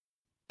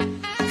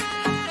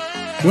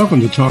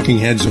Welcome to Talking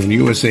Heads on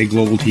USA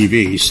Global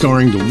TV,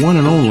 starring the one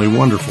and only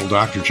wonderful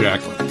Dr.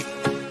 Jacqueline.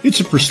 It's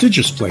a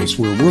prestigious place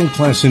where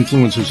world-class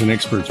influencers and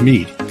experts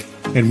meet,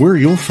 and where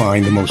you'll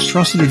find the most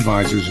trusted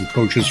advisors and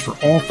coaches for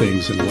all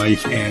things in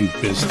life and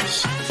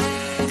business.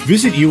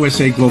 Visit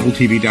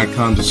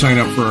usaglobaltv.com to sign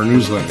up for our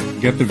newsletter,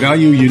 get the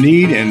value you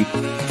need, and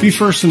be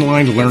first in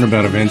line to learn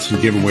about events and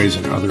giveaways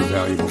and other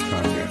valuable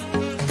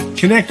content.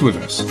 Connect with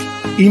us.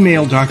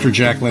 Email Dr.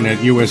 Jacqueline at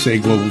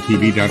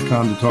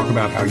usaglobaltv.com to talk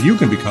about how you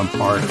can become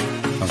part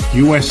of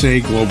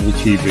USA Global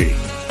TV.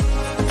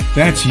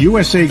 That's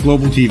USA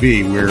Global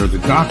TV, where the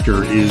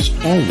doctor is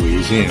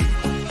always in.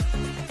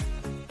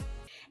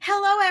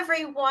 Hello,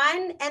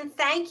 everyone, and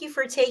thank you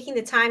for taking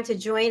the time to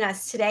join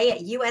us today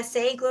at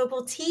USA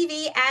Global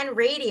TV and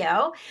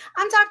Radio.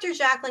 I'm Dr.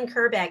 Jacqueline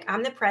Kerbeck.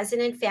 I'm the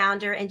president,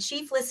 founder, and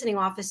chief listening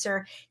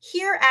officer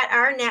here at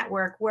our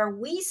network, where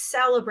we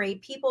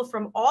celebrate people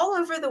from all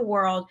over the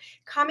world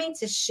coming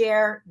to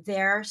share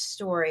their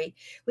story.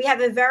 We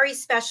have a very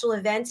special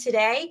event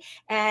today,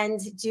 and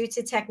due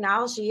to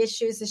technology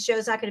issues, the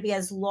show's not going to be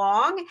as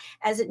long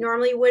as it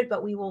normally would,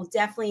 but we will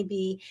definitely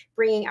be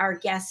bringing our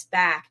guests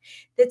back.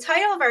 The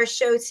title of our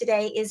show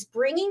today is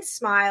Bringing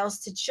Smiles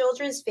to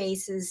Children's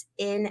Faces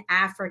in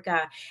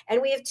Africa. And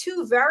we have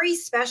two very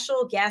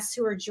special guests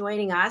who are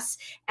joining us.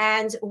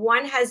 And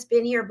one has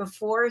been here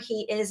before.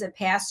 He is a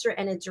pastor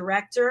and a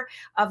director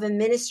of a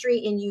ministry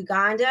in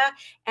Uganda.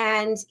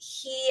 And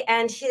he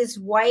and his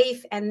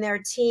wife and their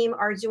team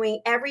are doing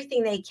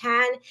everything they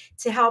can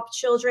to help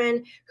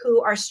children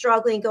who are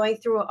struggling, going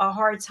through a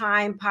hard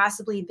time,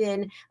 possibly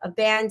been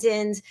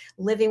abandoned,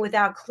 living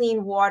without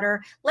clean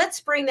water.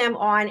 Let's bring them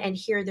on and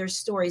hear their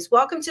stories.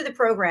 Welcome to the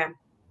program.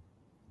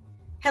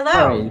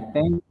 Hello.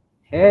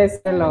 Yes,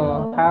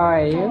 hello. How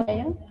are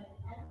you?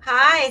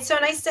 Hi, it's so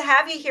nice to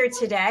have you here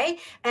today.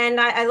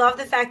 And I love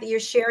the fact that you're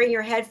sharing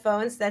your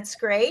headphones. That's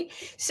great.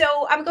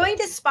 So I'm going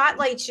to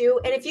spotlight you.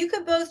 And if you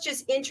could both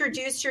just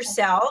introduce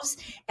yourselves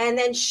and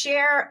then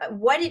share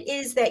what it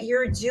is that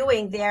you're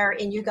doing there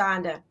in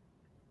Uganda.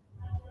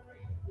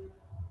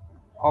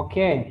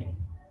 Okay.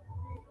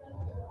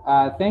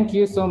 Thank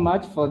you so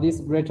much for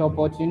this great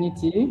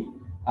opportunity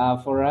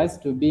for us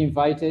to be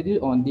invited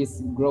on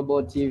this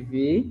global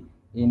TV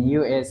in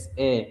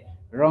USA,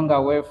 long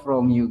away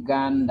from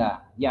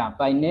Uganda. Yeah,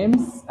 my name,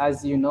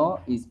 as you know,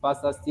 is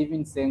Pastor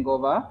Stephen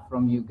Sengova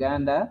from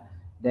Uganda.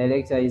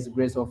 Director is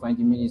Grace of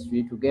Angel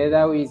Ministry.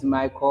 Together with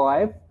my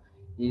co-wife,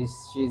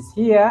 she's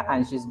here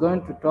and she's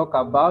going to talk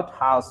about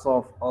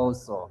herself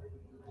also.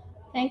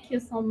 Thank you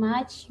so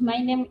much. My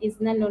name is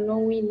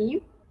Nalono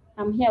Winnie.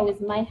 I'm here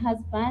with my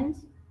husband.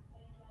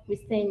 We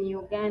stay in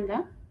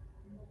Uganda.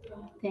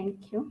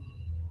 Thank you.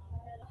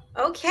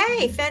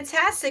 Okay,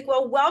 fantastic.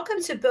 Well, welcome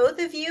to both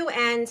of you,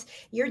 and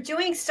you're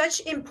doing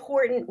such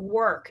important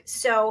work.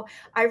 So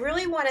I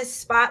really want to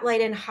spotlight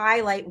and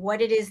highlight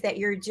what it is that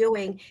you're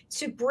doing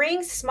to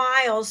bring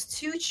smiles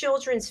to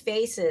children's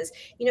faces.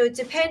 You know,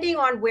 depending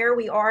on where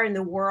we are in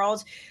the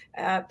world,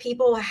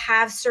 people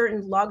have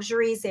certain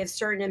luxuries, they have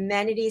certain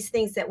amenities,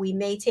 things that we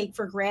may take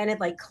for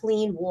granted, like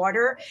clean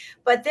water.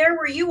 But there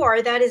where you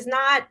are, that is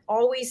not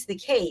always the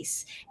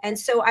case. And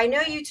so I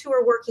know you two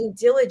are working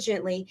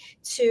diligently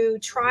to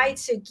try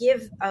to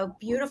give a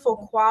beautiful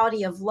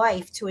quality of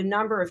life to a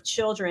number of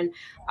children.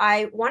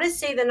 I want to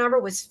say the number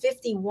was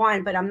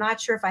 51, but I'm not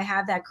sure if I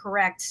have that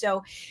correct.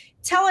 So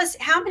tell us,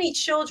 how many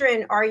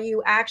children are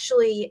you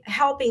actually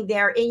helping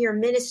there in your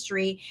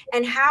ministry,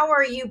 and how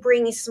are you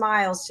bringing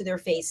smiles to their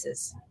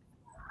faces?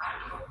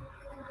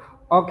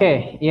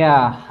 Okay,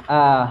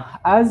 yeah.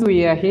 As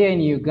we are here in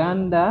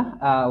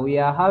Uganda, we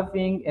are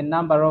having a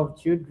number of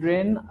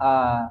children.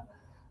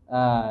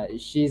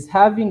 She's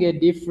having a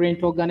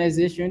different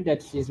organization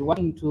that she's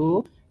working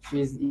to.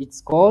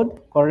 It's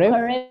called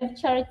Korev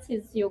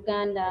Charities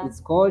Uganda. It's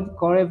called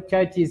Korev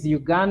Charities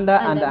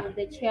Uganda, and I'm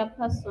the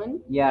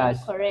chairperson. Yeah,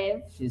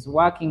 Korev. She's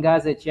working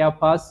as a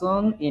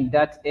chairperson in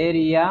that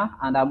area,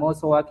 and I'm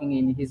also working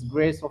in His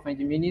Grace of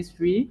Angel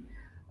Ministry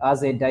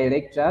as a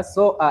director.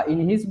 So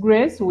in His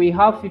Grace, we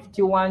have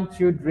 51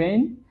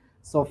 children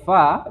so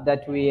far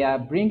that we are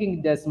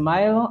bringing the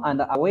smile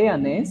and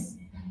awareness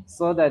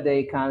so that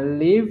they can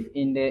live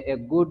in a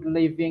good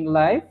living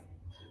life,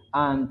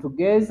 and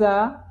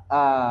together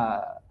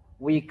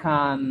we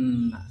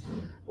can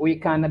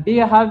be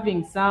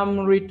having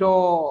some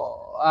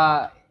little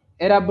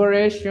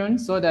elaboration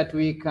so that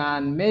we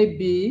can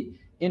maybe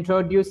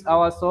introduce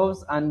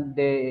ourselves and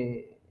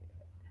the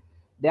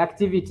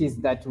activities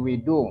that we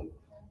do.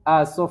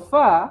 So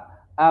far,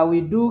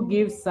 we do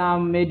give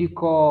some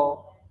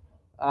medical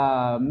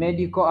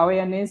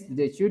awareness to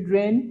the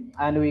children,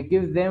 and we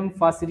give them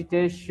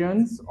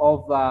facilitations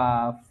of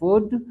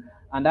food,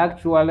 and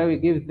actually we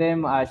give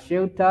them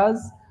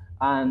shelters.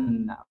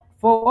 And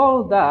for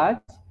all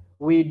that,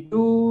 we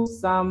do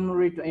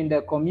some in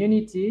the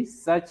community,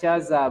 such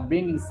as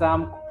bringing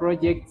some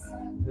projects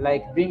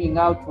like bringing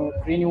out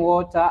clean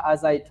water,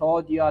 as I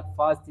told you at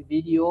first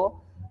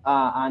video.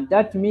 And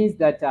that means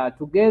that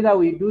together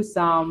we do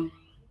some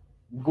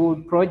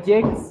good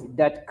projects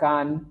that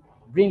can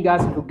bring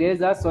us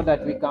together so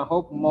that we can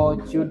help more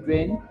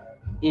children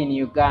in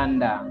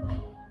Uganda.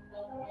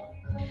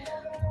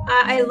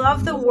 I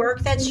love the work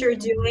that you're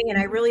doing, and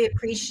I really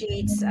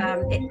appreciate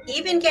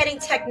even getting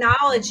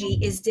technology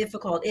is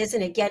difficult,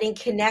 isn't it? Getting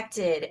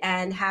connected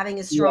and having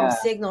a strong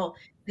signal.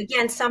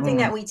 Again, something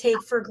that we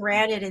take for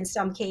granted in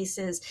some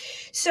cases.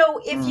 So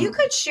if you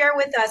could share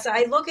with us,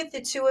 I look at the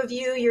two of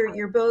you,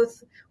 you're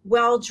both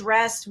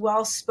well-dressed,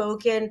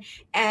 well-spoken,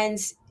 and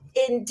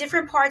in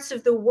different parts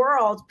of the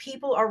world,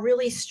 people are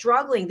really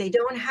struggling. They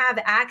don't have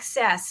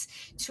access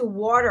to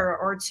water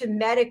or to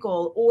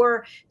medical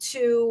or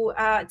to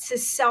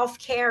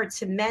self-care,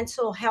 to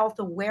mental health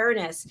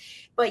awareness.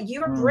 But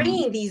you're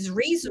bringing these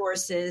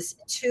resources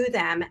to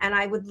them. And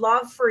I would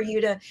love for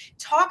you to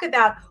talk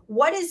about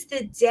what is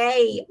the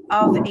day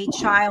of a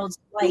child's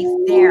life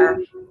there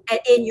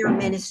in your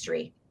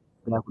ministry.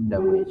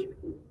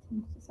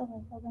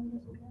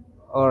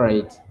 All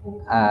right.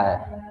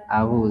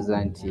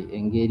 Abuuza nti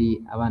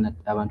engeri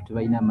abantu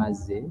tebalina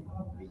amazzi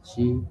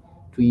biki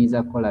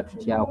tuyinza kukola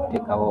tutya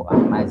okuteekawo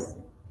amazzi,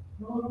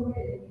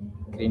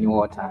 clean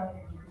water.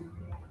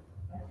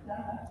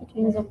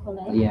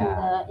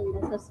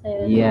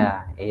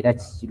 Era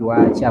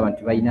lwaki abantu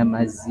tebalina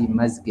mazzi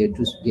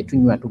ge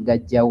tunywa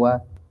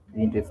tugajjawa,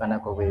 ebintu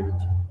ebifaanako bwe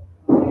bityo.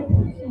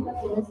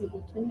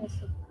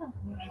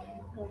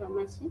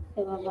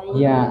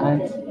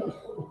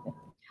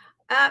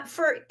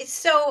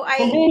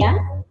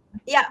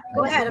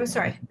 Go ahead. I'm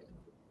sorry.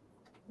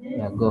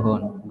 Go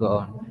on.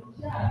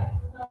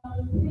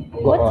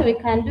 What we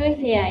can do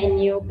here in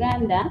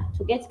Uganda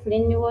to get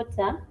clean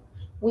water,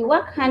 we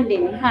work hand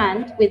in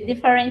hand with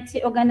different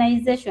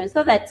organizations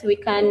so that we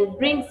can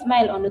bring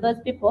smile on those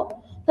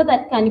people, so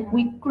that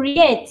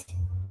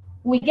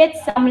we get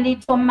some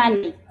little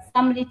money,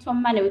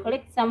 we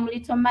collect some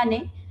little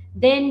money,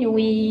 then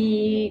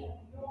we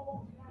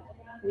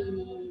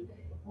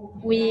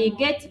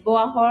get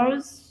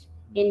boreholes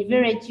in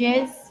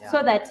villages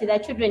so that the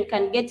children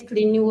can get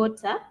clean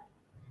water.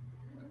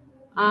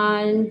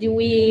 And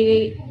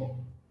we,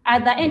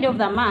 at the end of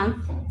the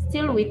month,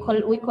 still we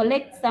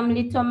collect some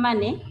little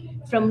money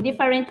from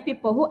different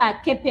people who are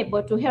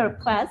capable to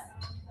help us,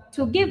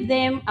 to give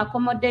them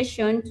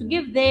accommodation, to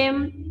give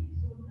them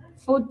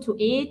food to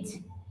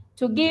eat,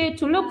 to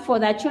look for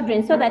the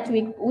children so that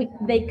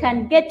they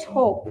can get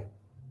hope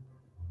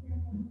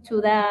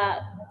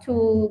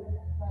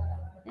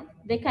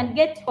they can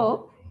get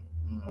hope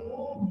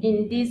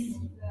in this.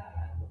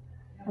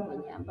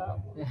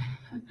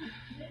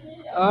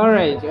 All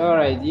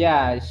right.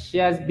 Yeah, she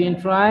has been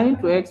trying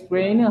to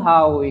explain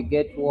how we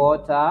get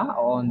water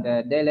on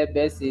the daily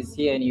basis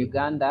here in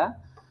Uganda.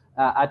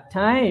 At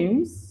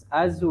times,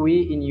 as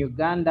we in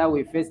Uganda,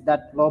 we face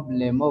that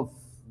problem of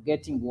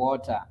getting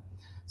water.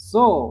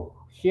 So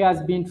she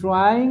has been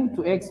trying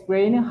to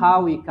explain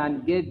how we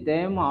can get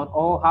them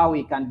or how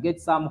we can get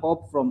some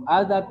hope from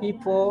other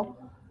people.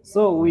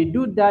 So we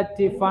do that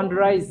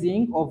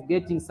fundraising of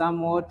getting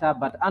some water,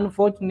 but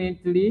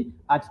unfortunately,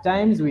 at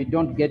times we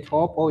don't get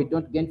hope or we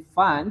don't get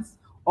funds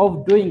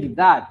of doing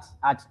that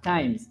at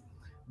times.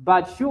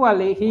 But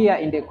surely here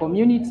in the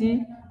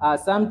community,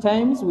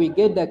 sometimes we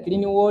get the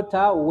clean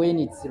water when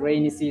it's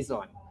rainy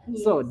season.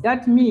 Yes. So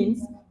that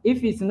means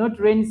if it's not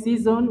rainy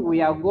season,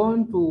 we are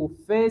going to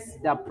face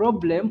the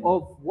problem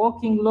of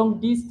walking long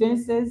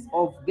distances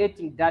of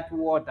getting that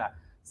water.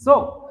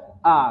 So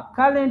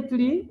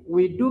currently,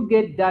 we do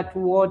get that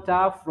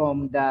water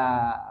from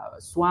the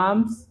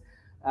swamps,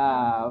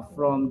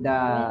 from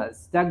the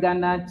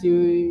stagnant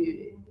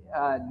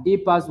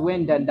deepest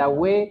wind and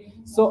away.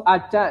 So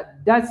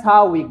that's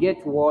how we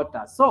get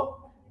water. So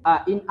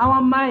in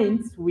our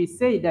minds, we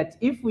say that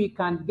if we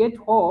can get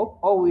hope,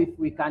 or if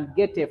we can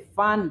get a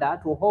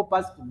funder to help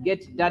us to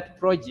get that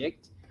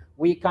project,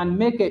 we can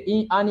make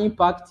an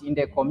impact in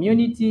the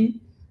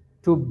community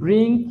to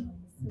bring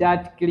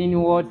that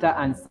clean water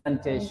and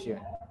sanitation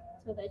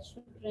to the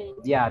children.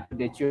 Yeah, to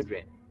the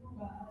children.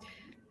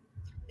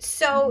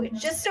 So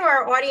just so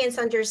our audience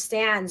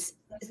understands,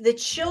 the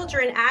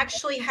children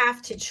actually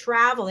have to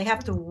travel. They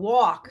have to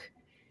walk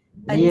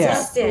a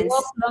distance.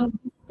 Walk long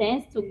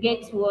distance to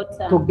get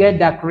water. To get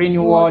the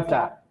clean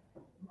water.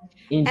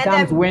 In and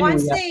terms then when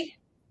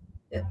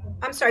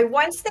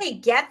once they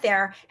get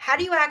there, how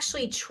do you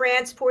actually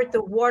transport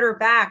the water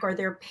back? Are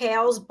there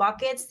pails,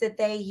 buckets that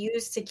they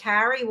use to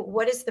carry?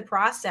 What is the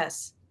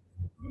process?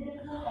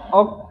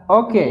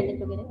 Okay.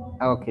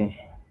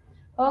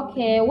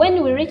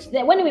 When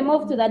we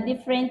move to the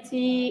different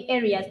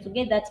areas to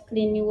get that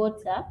clean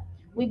water,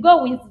 we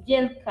go with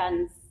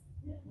different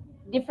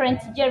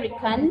jerry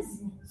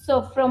cans.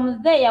 So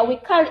from there, we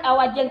carry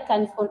our jerry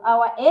cans on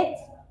our head.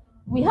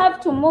 We have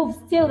to move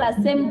still the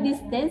same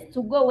distance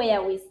to go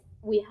where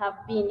we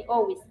have been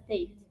or we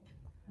stayed.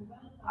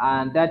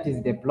 And that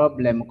is the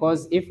problem,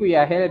 because if we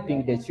are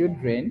helping the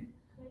children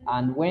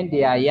and when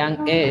they are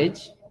young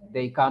age,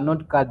 they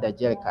cannot carry the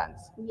jerry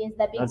cans. Yes,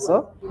 the big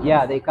also, one.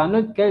 Yeah, they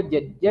cannot carry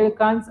the jerry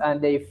cans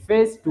and they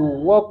face to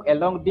walk a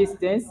long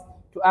distance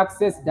to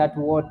access that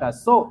water.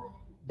 So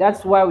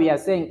That's why we are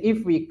saying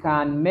if we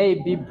can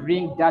maybe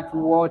bring that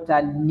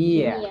water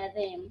near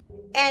them.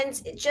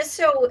 And just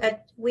so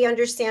we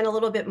understand a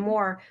little bit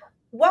more,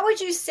 what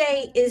would you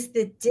say is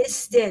the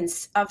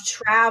distance of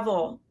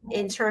travel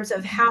in terms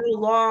of how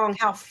long,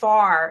 how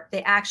far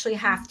they actually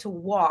have to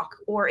walk,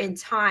 or in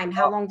time,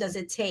 how long does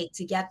it take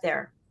to get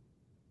there?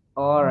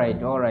 All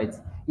right.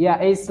 Yeah,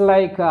 it's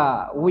like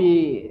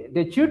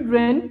the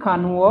children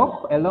can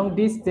walk a long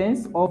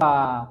distance of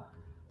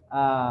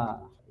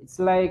it's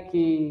like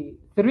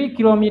 3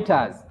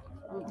 kilometers.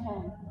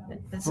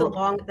 That's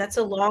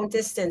a long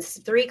distance,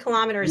 3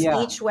 kilometers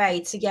each way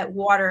to get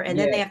water, and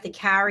then they have to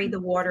carry the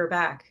water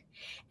back.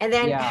 And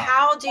then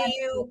how do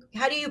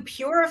you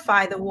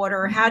purify the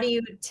water? How do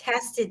you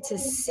test it to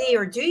see,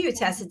 or do you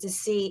test it to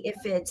see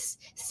if it's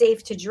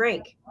safe to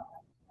drink?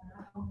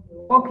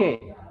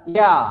 Okay,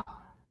 yeah.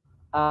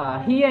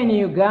 Here in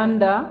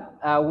Uganda,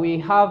 we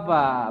have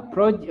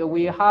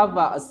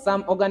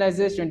some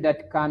organization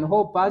that can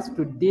help us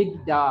to dig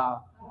the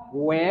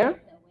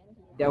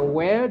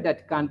well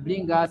that can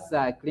bring us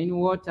clean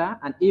water,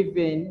 and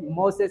even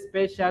most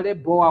especially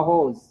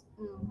boreholes.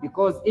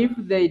 Because if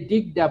they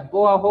dig the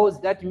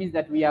boreholes, that means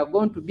that we are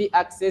going to be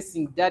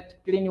accessing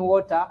that clean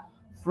water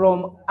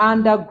from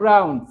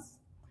underground.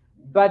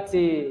 But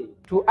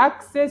to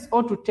access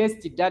or to test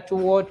that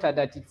water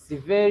that it's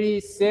very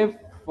safe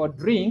for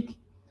drink,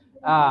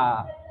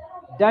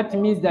 that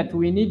means that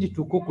we need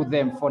to cook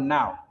them for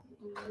now.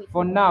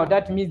 For now,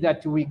 that means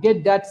that we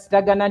get that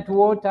stagnant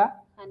water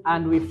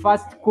and we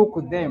first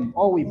cook them,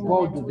 or we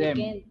boil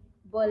them.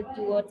 Boiled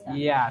water.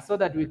 Yeah, so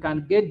that we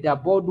can get the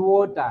boiled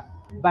water.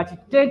 But it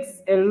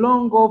takes a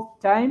long of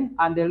time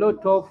and a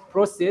lot of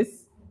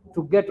process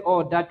to get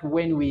all that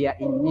when we are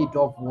in need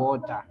of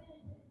water.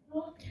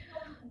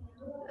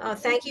 Oh,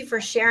 thank you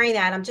for sharing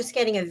that. I'm just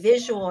getting a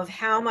visual of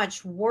how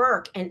much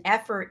work and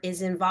effort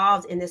is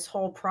involved in this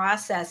whole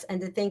process,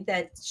 and to think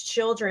that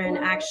children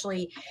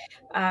actually,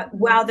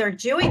 while they're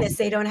doing this,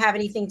 they don't have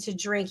anything to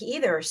drink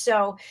either.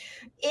 So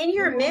in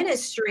your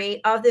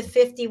ministry of the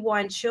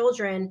 51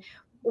 children,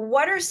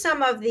 what are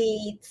some of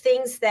the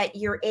things that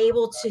you're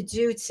able to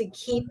do to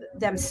keep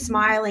them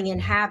smiling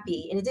and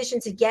happy? In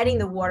addition to getting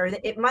the water,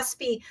 it must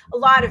be a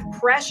lot of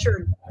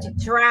pressure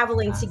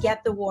traveling to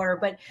get the water.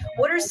 But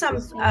what are some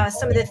of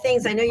the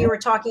things? I know you were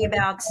talking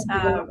about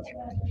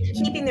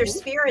keeping their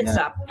spirits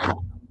up.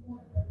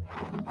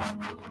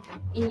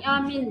 In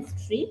our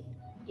ministry,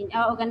 in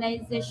our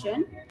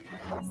organization,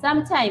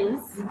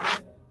 sometimes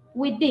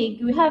we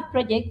dig. We have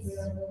projects.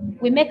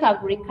 We make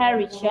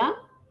agriculture.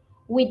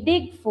 We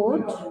dig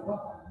food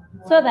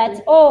so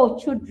that all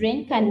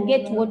children can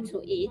get what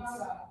to eat.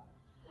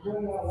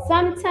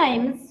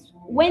 Sometimes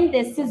when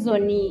the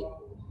season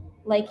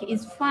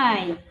is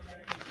fine,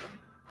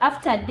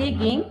 after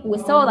digging, we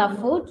sell the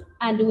food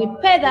and we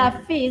pay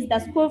the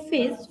school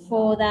fees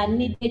for the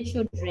needy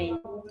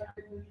children.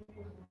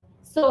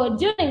 So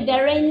during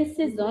the rainy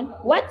season,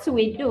 what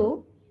we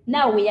do,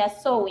 now we are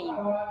sowing.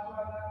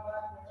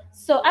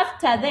 So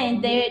after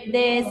then,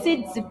 the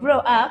seeds grow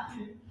up.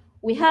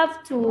 We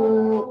have to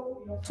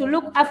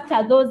look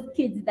after those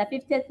kids, the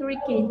 53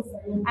 kids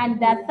and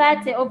the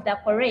 30 of the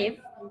Korev,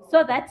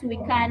 so that we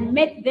can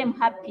make them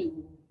happy.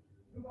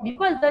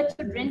 Because the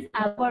children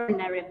are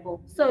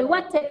vulnerable. So we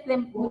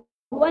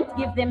won't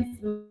give them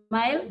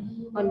smile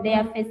on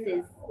their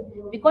faces.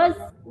 Because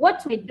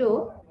what we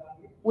do,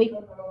 we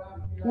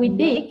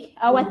dig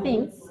our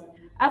things.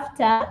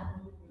 After,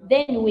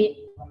 then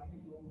we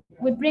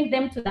bring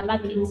them to the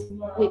market.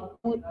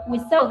 We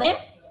sell them.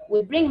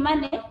 We bring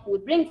money, we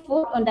bring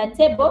food on the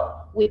table,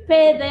 we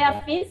pay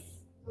their fees.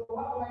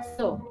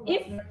 So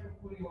it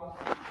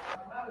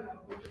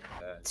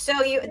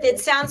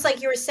sounds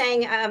like you were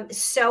saying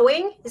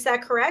sewing, is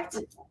that correct?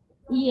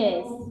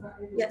 Yes.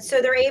 Yeah,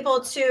 so they're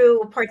able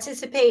to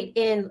participate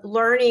in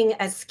learning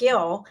a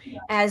skill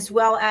as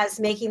well as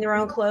making their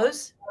own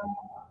clothes?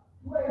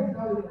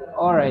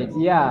 All right,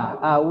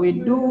 yeah, we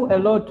do a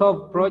lot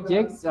of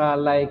projects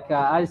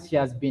as she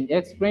has been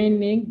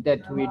explaining,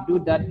 that we do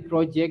that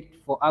project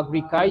for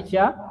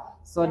agriculture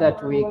so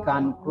that we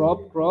can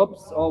crop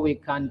crops, or we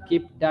can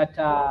keep that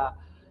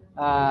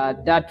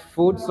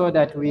food, so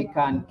that we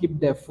can keep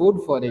the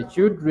food for the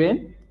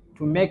children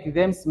to make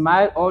them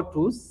smile, or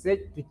to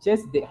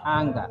chase the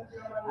hunger.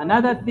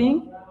 Another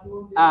thing,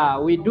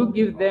 we do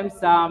give them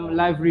some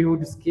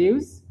livelihood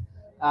skills,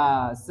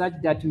 such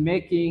that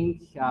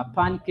making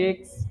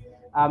pancakes,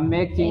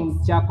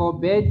 making charcoal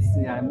beds,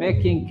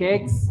 making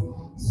cakes,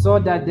 so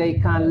that they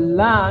can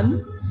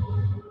learn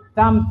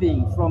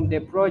something from the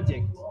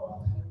project.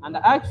 And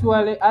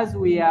actually, as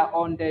we are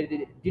on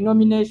the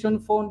denomination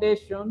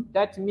foundation,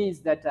 that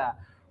means that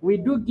we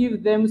do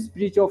give them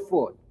spiritual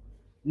food,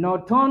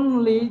 not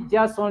only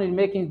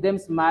making them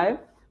smile,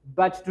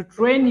 but to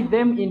train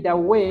them in the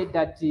way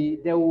that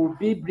they will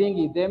be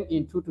bringing them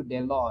into the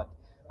Lord.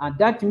 And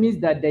that means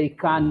that they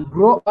can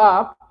grow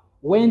up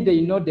when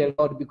they know the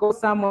Lord, because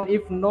someone,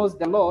 if knows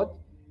the Lord,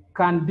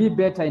 can be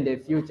better in the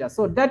future.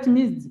 So that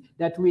means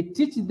that we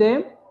teach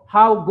them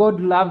how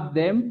God loved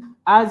them,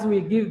 as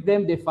we give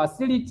them the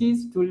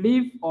facilities to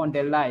live on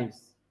their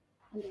lives.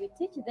 And we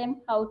teach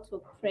them how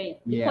to pray,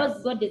 Yes.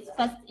 because God is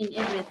first in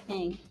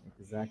everything.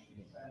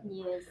 Exactly.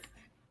 Yes.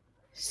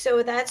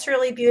 So that's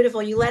really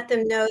beautiful. You let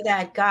them know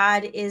that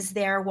God is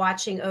there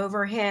watching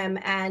over him,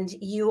 and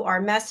you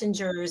are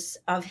messengers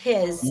of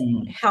his,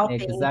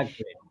 helping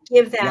Exactly.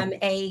 give them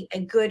a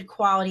good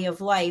quality of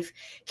life.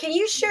 Can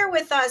you share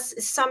with us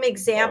some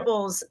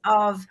examples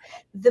of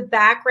the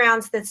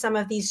backgrounds that some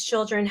of these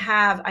children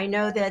have? I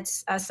know that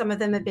some of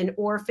them have been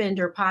orphaned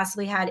or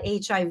possibly had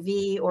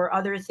HIV or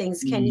other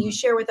things. Can you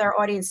share with our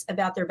audience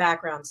about their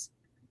backgrounds?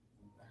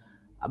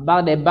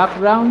 About the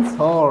backgrounds,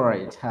 all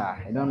right.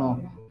 I don't know.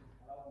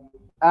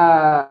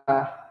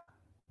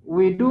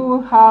 We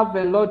do have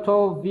a lot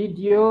of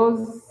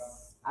videos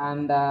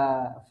and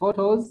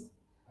photos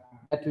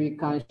that we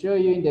can show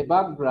you in the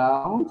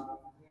background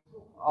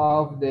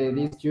of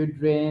these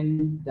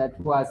children that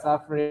who are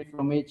suffering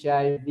from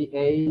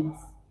HIV/AIDS,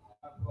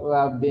 who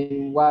have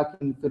been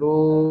working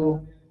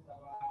through.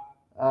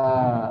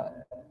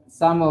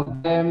 Some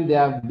of them, they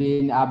have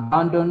been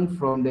abandoned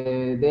from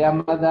their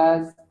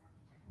mothers.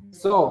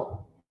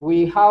 So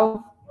we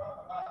have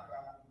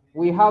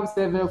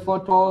several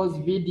photos,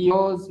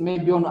 videos,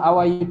 maybe on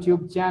our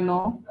YouTube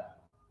channel.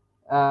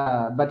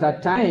 But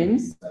at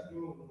times,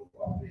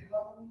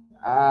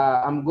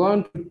 I'm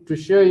going to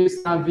show you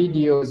some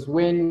videos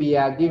when we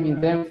are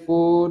giving them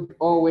food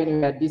or when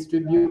we are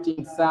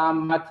distributing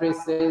some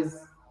mattresses.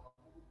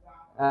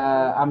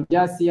 I'm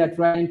just here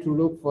trying to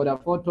look for the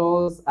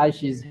photos, as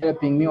she's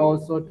helping me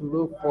also to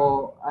look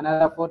for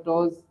another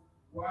photos.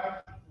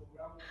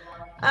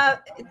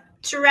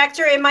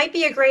 Director, it might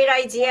be a great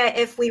idea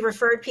if we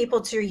referred people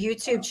to your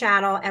YouTube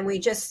channel and we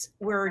just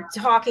were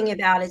talking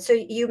about it. So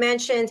you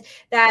mentioned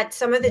that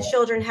some of the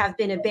children have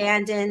been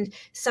abandoned,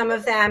 some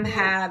of them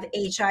have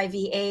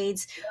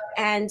HIV/AIDS,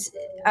 and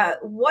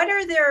what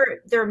are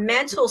their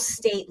mental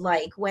state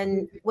like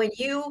when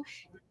you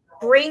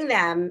bring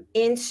them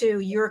into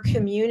your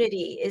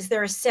community? Is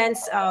there a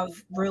sense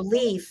of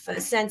relief,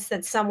 a sense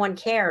that someone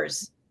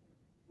cares?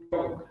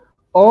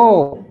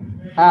 Oh,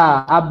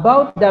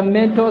 about the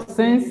mental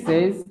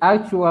senses,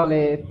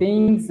 actually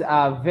things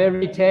are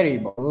very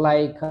terrible.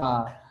 Like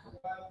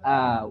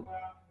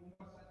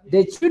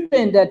the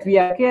children that we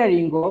are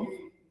caring of,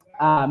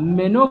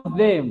 many of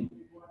them,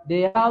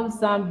 they have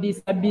some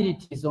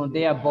disabilities on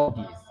their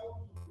bodies.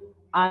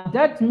 And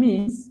that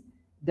means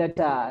that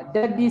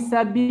the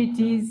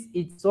disabilities,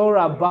 it's all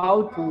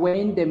about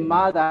when the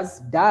mothers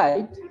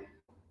died,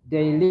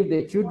 they leave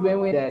the children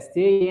when they're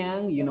still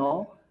young, you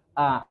know.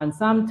 And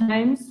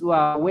sometimes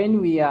when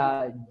we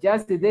are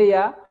just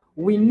there,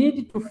 we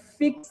need to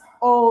fix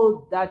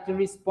all that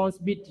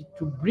responsibility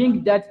to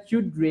bring that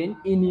children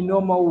in a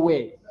normal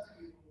way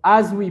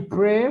as we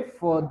pray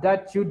for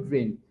that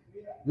children.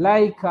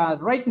 Like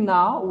right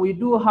now, we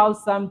do have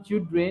some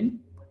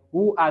children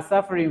who are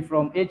suffering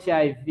from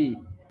HIV,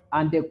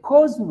 and the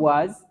cause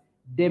was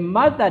the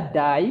mother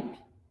died.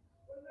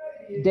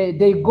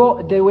 They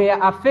were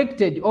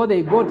affected, or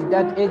they got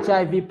that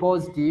HIV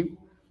positive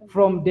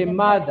from the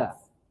mother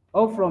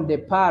or from the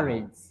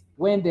parents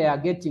when they are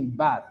getting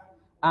birth,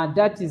 and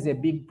that is a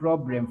big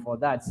problem for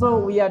that. So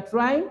we are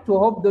trying to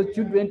help the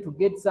children to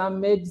get some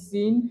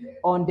medicine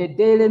on the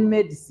daily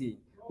medicine,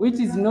 which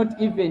is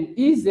not even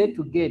easy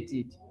to get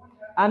it.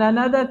 And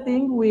another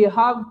thing, we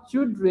have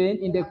children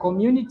in the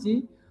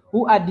community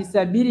who are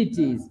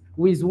disabilities,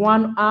 with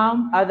one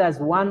arm, others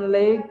one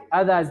leg,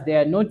 others they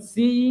are not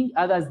seeing,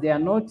 others they are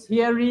not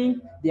hearing,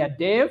 they are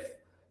deaf.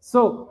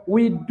 So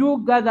we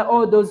do gather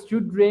all those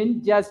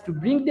children just to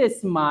bring the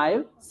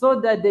smile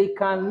so that they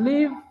can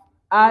live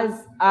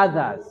as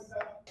others.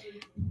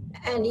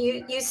 And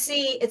you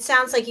see, it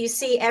sounds like you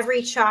see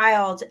every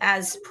child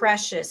as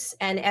precious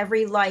and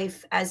every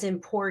life as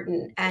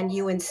important, and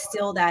you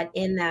instill that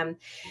in them.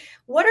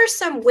 What are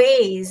some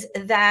ways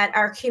that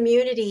our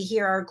community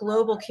here, our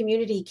global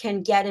community,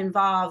 can get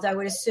involved? I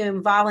would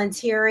assume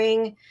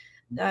volunteering,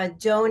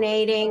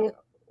 donating.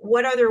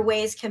 What other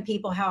ways can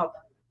people help?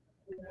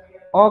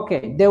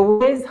 Okay, the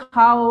ways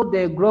how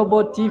the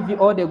global TV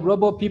or the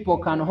global people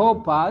can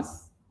help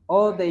us,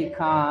 or they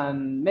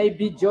can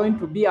maybe join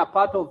to be a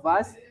part of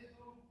us.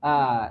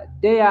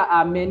 There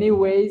are many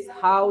ways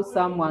how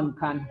someone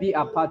can be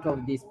a part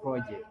of this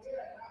project.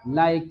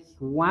 Like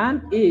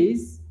one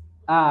is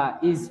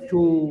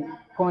to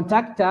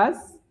contact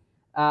us.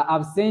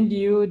 I've sent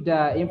you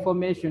the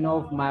information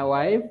of my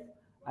wife.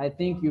 I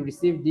think you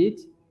received it.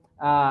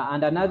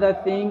 And another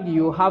thing,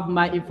 you have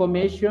my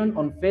information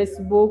on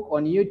Facebook,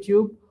 on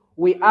YouTube.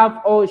 We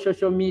have all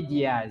social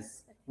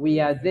medias.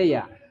 We are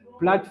there,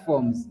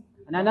 platforms.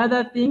 And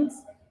another thing,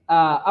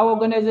 our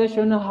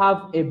organization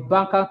have a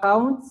bank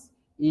account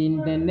in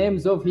the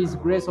names of His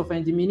Grace of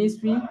Angel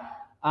Ministry.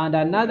 And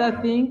another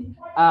thing,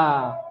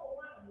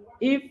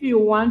 if you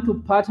want to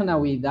partner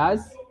with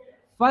us,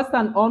 first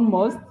and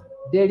foremost,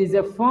 there is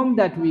a form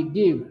that we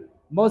give,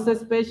 most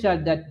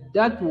especially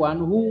that one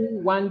who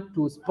want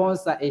to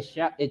sponsor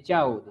a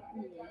child.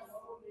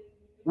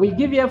 We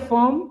give you a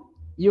form,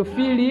 you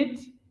fill it,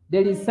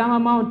 there is some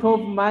amount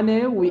of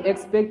money we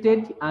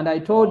expected, and I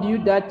told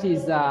you that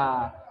is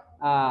that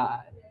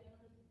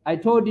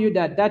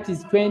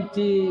is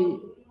 20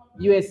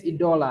 USD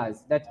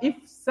dollars. That if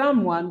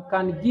someone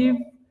can give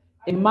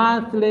a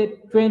monthly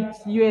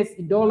 20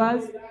 USD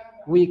dollars,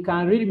 we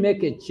can really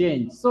make a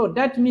change. So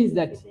that means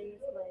that,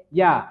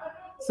 yeah.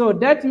 So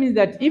that means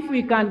that if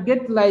we can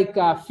get like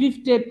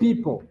 50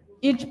 people,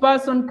 each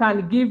person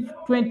can give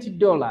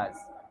 $20.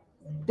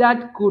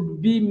 That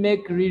could be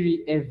make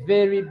really a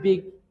very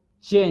big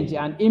change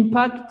and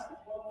impact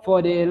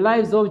for the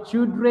lives of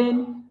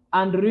children,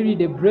 and really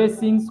the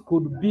blessings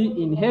could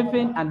be in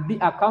heaven and be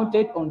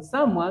accounted on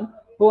someone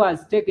who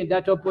has taken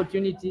that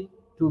opportunity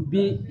to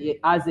be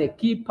as a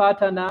key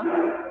partner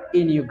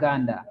in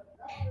Uganda.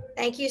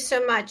 Thank you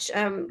so much.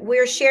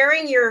 We're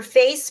sharing your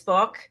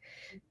Facebook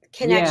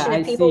connection,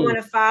 if people want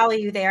to follow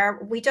you there.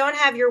 We don't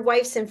have your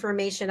wife's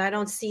information. I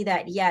don't see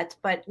that yet,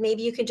 but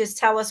maybe you can just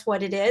tell us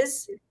what it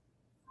is.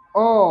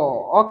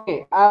 Oh,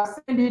 okay. I'll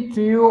send it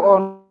to you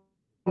on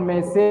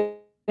Messenger.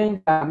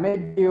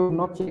 Maybe you've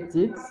not checked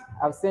it.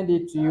 I'll send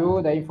it to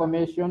you, the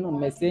information on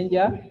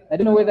Messenger. I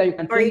don't know whether you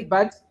can check it,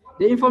 but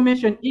the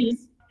information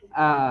is,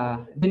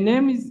 the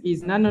name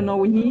is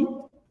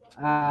Nanono,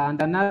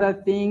 and another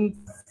thing,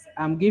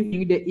 I'm giving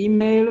you the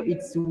email.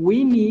 It's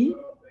Winnie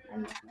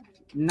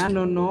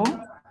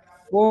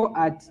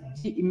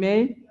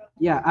Nanono4@gmail.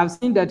 Yeah, I've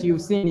seen that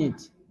you've seen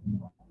it.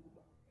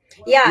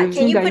 Yeah,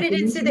 can you put it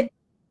into the...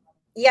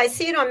 Yeah, I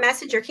see it on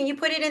Messenger. Can you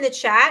put it in the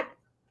chat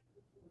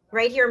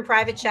right here in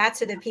private chat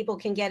so that people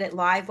can get it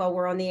live while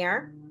we're on the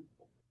air?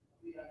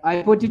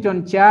 I put it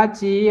on chat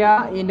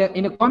here in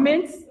the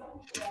comments.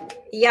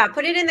 Yeah,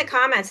 put it in the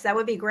comments. That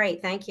would be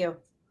great. Thank you.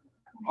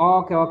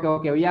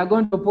 Okay. We are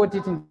going to put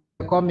it in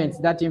the comments,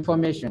 that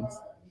information.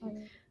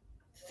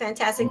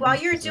 Fantastic. While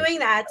you're doing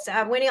that,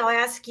 Winnie, I'll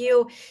ask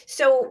you.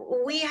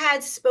 So we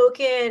had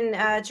spoken,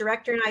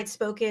 director and I had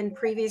spoken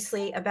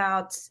previously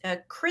about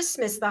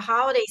Christmas, the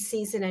holiday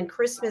season, and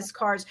Christmas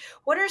cards.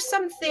 What are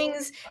some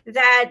things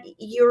that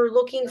you're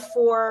looking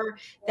for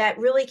that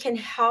really can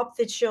help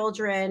the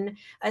children,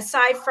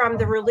 aside from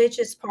the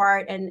religious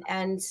part and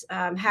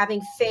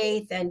having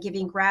faith and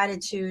giving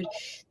gratitude?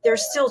 They're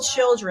still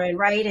children,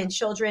 right? And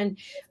children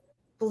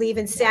believe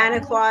in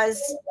Santa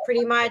Claus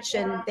pretty much,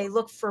 and they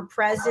look for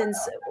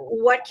presents.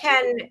 What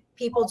can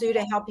people do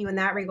to help you in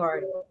that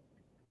regard?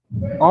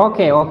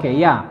 Okay,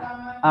 yeah.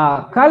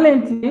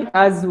 Currently,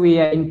 as we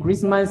are in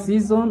Christmas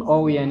season,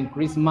 or we are in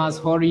Christmas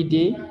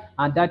holiday,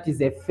 and that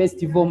is a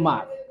festival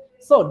month.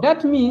 So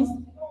that means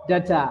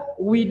that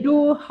we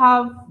do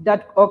have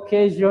that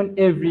occasion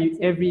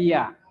every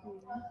year,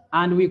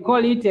 and we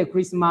call it a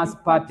Christmas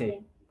party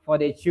for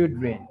the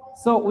children.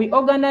 So we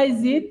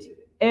organize it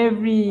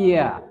every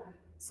year.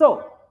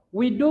 So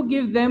we do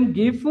give them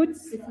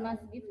gifts,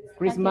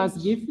 Christmas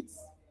gifts.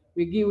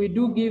 We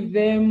do give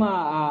them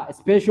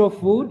special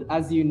food.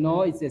 As you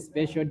know, it's a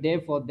special day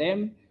for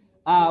them.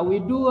 We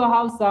do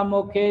have some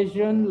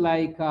occasion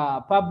like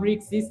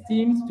public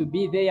systems to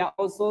be there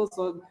also,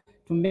 so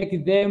to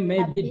make them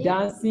maybe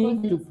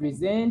dancing to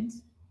present.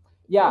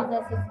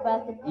 Yeah,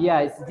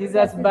 it's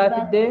Jesus'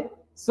 birthday.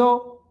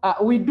 So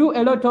we do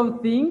a lot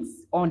of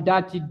things on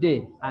that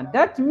day, and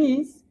that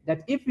means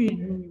that if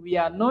we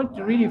are not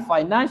really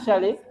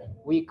financially,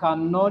 we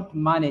cannot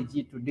manage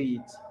it to do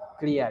it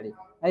clearly.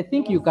 I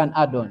think you can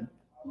add on.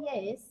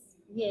 Yes.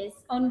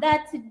 On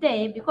that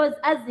day, because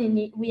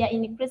we are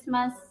in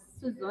Christmas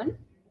season,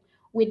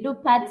 we do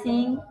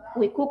partying,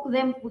 we cook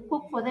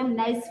for them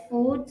nice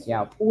food,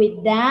 we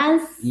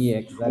dance,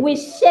 exactly. We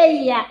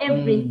share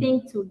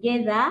everything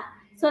together,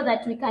 so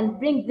that we can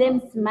bring them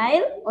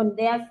smile on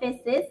their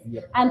faces,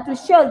 and to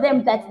show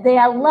them that they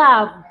are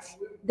loved.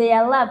 They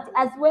are loved,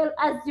 as well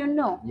as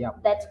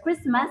that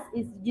Christmas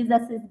is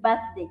Jesus'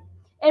 birthday.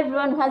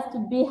 Everyone has to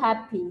be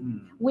happy.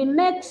 We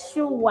make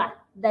sure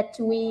that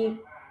we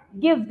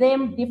give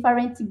them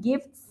different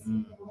gifts,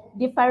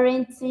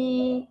 different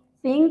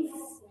things.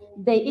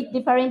 They eat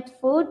different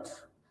food.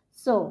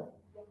 So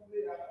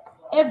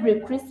every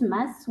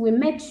Christmas, we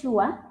make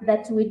sure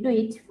that we do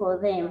it for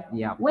them.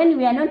 When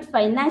we are not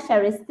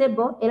financially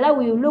stable,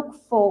 we look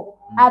for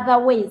other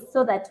ways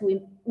so that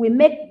we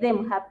make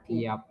them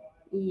happy.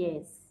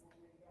 Yes.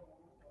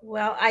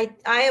 Well, I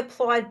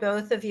applaud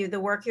both of you. The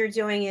work you're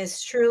doing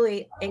is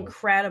truly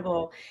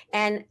incredible.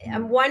 And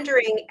I'm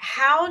wondering,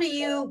 how do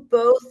you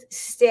both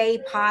stay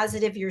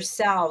positive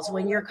yourselves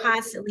when you're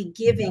constantly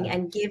giving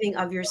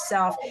of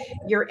yourself?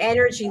 Your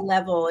energy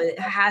level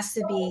has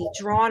to be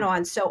drawn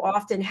on so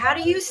often. How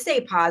do you stay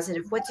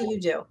positive? What do you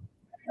do?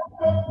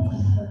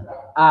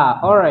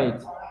 All right.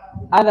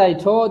 As I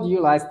told you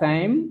last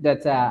time,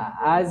 that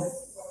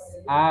as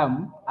I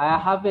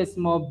have a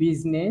small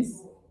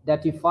business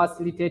that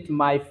facilitate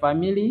my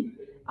family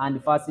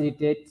and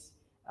facilitate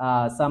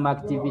some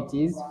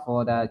activities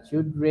for the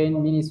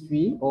children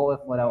ministry or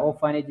for the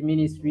orphanage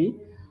ministry.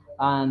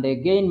 And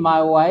again,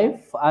 my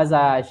wife,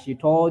 as she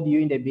told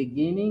you in the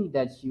beginning,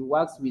 that she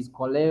works with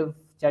Kolev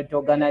Charity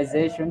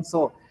Organization.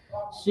 So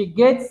She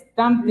gets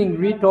something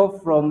written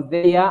off from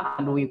there,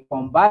 and we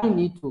combine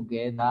it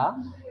together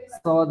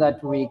so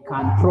that we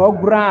can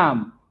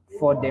program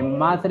for the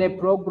monthly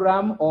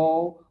program,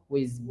 or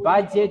with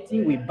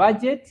budgeting, we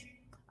budget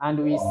and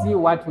we see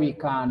what we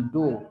can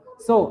do.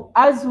 So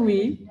as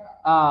we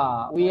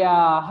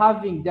are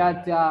having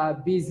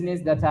that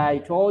business that I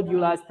told you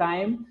last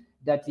time,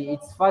 that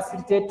it's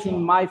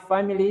facilitating my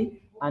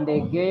family, and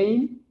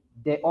again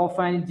the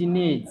orphanage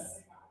needs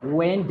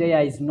when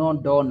there is no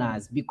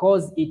donors,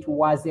 because it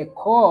was a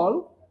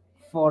call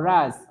for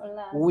us.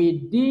 We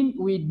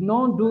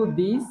don't do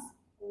this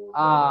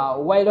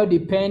while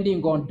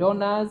depending on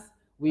donors.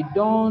 We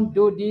don't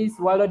do this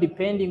while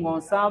depending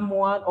on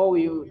someone, or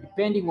we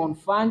depending on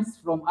funds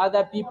from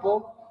other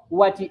people.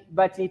 But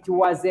it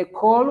was a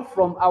call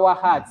from our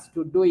hearts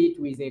to do it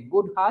with a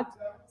good heart,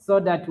 so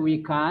that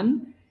we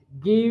can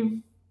give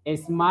a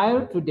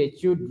smile to the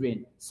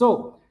children.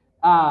 So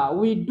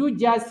we do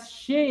just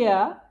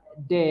share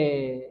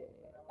the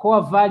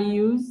core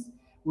values,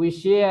 we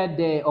share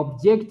the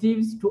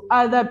objectives to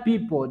other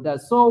people.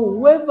 So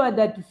whoever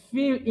that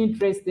feel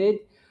interested,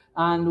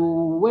 and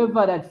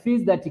whoever that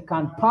feels that he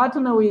can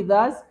partner with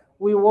us,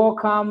 we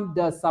welcome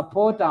the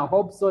support and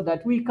hope, so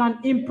that we can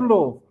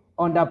improve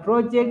on the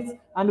projects,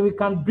 and we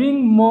can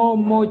bring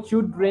more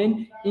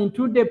children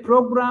into the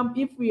program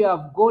if we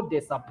have got the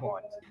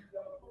support.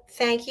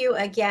 Thank you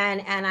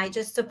again. And I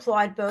just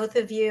applaud both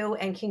of you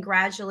and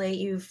congratulate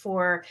you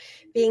for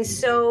being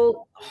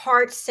so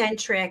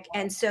heart-centric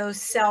and so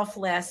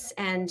selfless,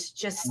 and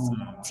just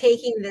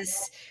taking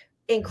this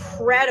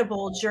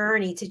incredible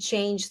journey to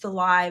change the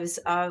lives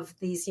of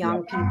these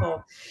young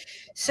people.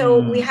 So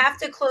we have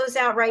to close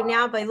out right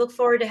now, but I look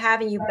forward to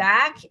having you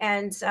back,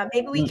 and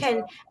maybe we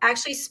can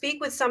actually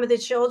speak with some of the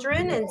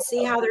children and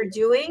see how they're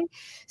doing.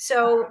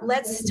 So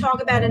let's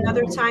talk about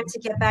another time to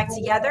get back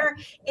together.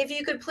 If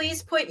you could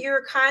please put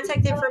your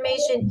contact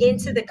information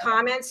into the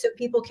comments so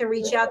people can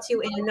reach out to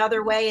you in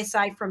another way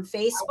aside from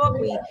Facebook.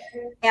 We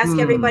ask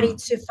everybody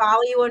to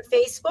follow you on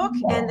Facebook,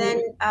 and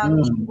then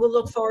we'll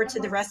look forward to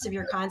the rest of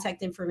your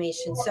contact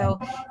information. So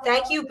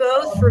thank you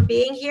both for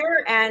being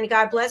here, and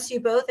God bless you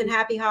both, and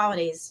happy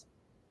holidays.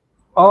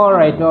 All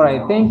right.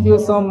 Thank you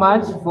so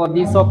much for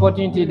this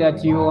opportunity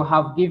that you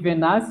have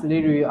given us.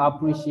 Really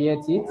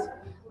appreciate it.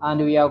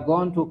 And we are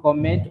going to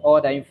comment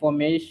all the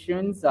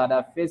informations at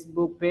the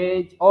Facebook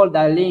page, all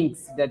the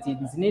links that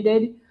is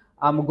needed.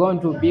 I'm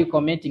going to be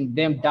commenting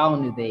them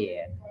down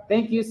there.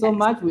 Thank you so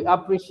much. We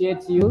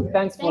appreciate you.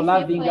 Thanks for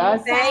loving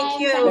us. Thank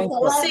you.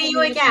 We'll see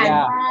you again.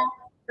 Yeah.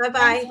 Bye-bye.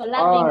 Thanks for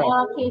loving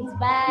our kids.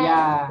 Bye.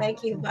 Yeah.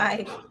 Thank you.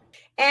 Bye.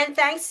 And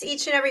thanks to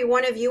each and every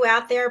one of you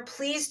out there.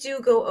 Please do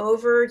go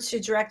over to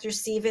Director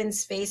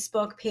Stevens'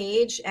 Facebook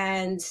page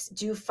and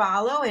do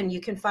follow, and you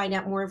can find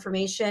out more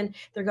information.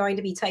 They're going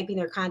to be typing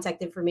their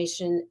contact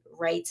information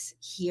right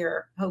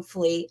here,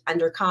 hopefully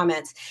under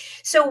comments.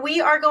 So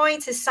we are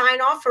going to sign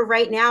off for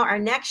right now. Our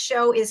next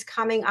show is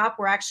coming up.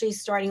 We're actually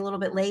starting a little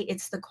bit late.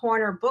 It's the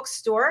Corner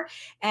Bookstore,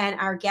 and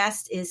our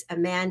guest is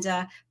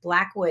Amanda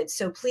Blackwood.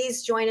 So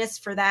please join us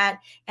for that.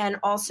 And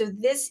also,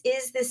 this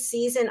is the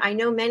season. I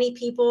know many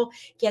people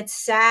get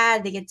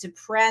sad, they get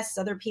depressed.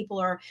 Other people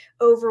are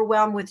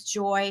overwhelmed with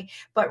joy.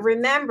 But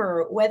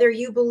remember, whether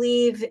you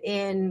believe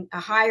in a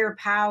higher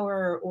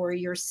power or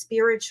you're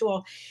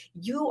spiritual,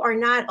 you are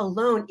not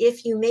alone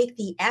if you make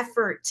the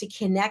effort to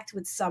connect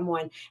with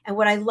someone. And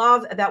what I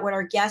love about what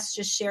our guests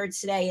just shared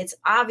today, it's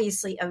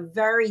obviously a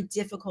very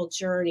difficult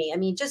journey. I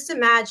mean, just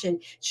imagine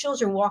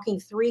children walking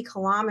 3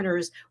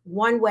 kilometers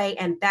one way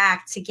and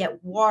back to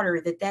get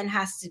water that then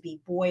has to be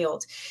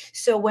boiled.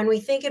 So when we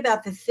think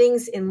about the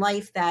things in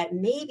life that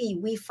maybe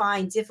we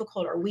find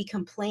difficult or we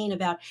complain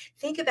about,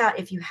 think about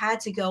if you had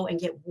to go and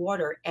get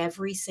water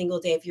every single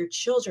day, if your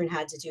children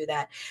had to do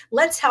that.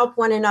 Let's help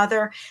one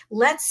another.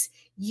 Let's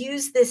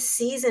use this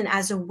season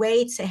as a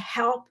way to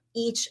help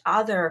each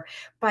other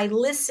by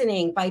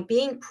listening, by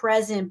being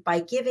present,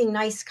 by giving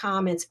nice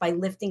comments, by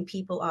lifting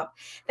people up.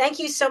 Thank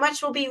you so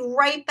much. We'll be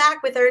right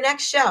back with our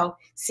next show.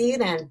 See you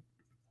then.